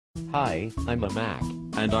Hi, I'm a Mac.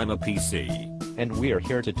 And I'm a PC. And we're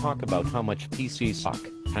here to talk about how much PCs suck.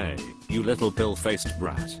 Hey, you little pill-faced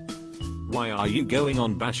brat. Why are you going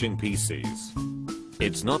on bashing PCs?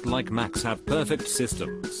 It's not like Macs have perfect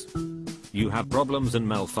systems. You have problems and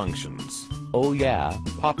malfunctions. Oh yeah,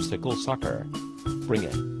 popsicle sucker. Bring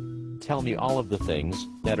it. Tell me all of the things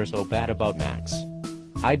that are so bad about Macs.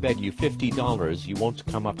 I bet you $50 you won't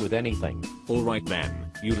come up with anything. Alright then,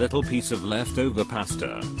 you little piece of leftover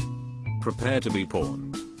pasta. Prepare to be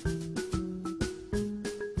pawned.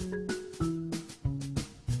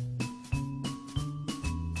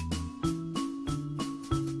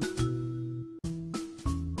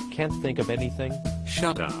 Can't think of anything?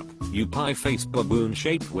 Shut up, you pie-faced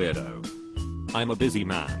baboon-shaped weirdo. I'm a busy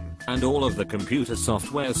man, and all of the computer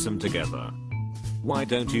software's some together. Why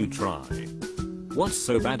don't you try? What's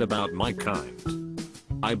so bad about my kind?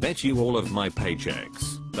 I bet you all of my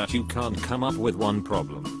paychecks that you can't come up with one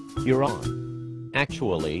problem. You're on.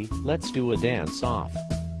 Actually, let's do a dance-off.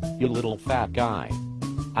 You little fat guy.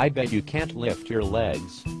 I bet you can't lift your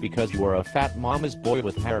legs because you are a fat mama's boy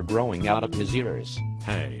with hair growing out of his ears.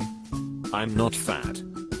 Hey. I'm not fat.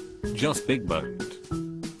 Just big-boned.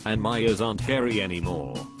 And my ears aren't hairy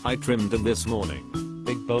anymore. I trimmed them this morning.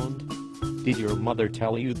 Big-boned? Did your mother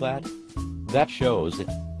tell you that? That shows it.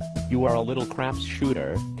 You are a little craps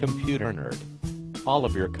shooter, computer nerd. All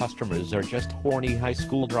of your customers are just horny high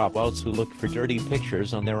school dropouts who look for dirty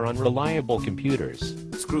pictures on their unreliable computers.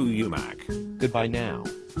 Screw you, Mac. Goodbye now.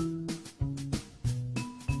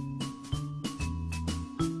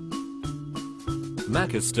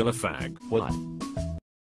 Mac is still a fag. What?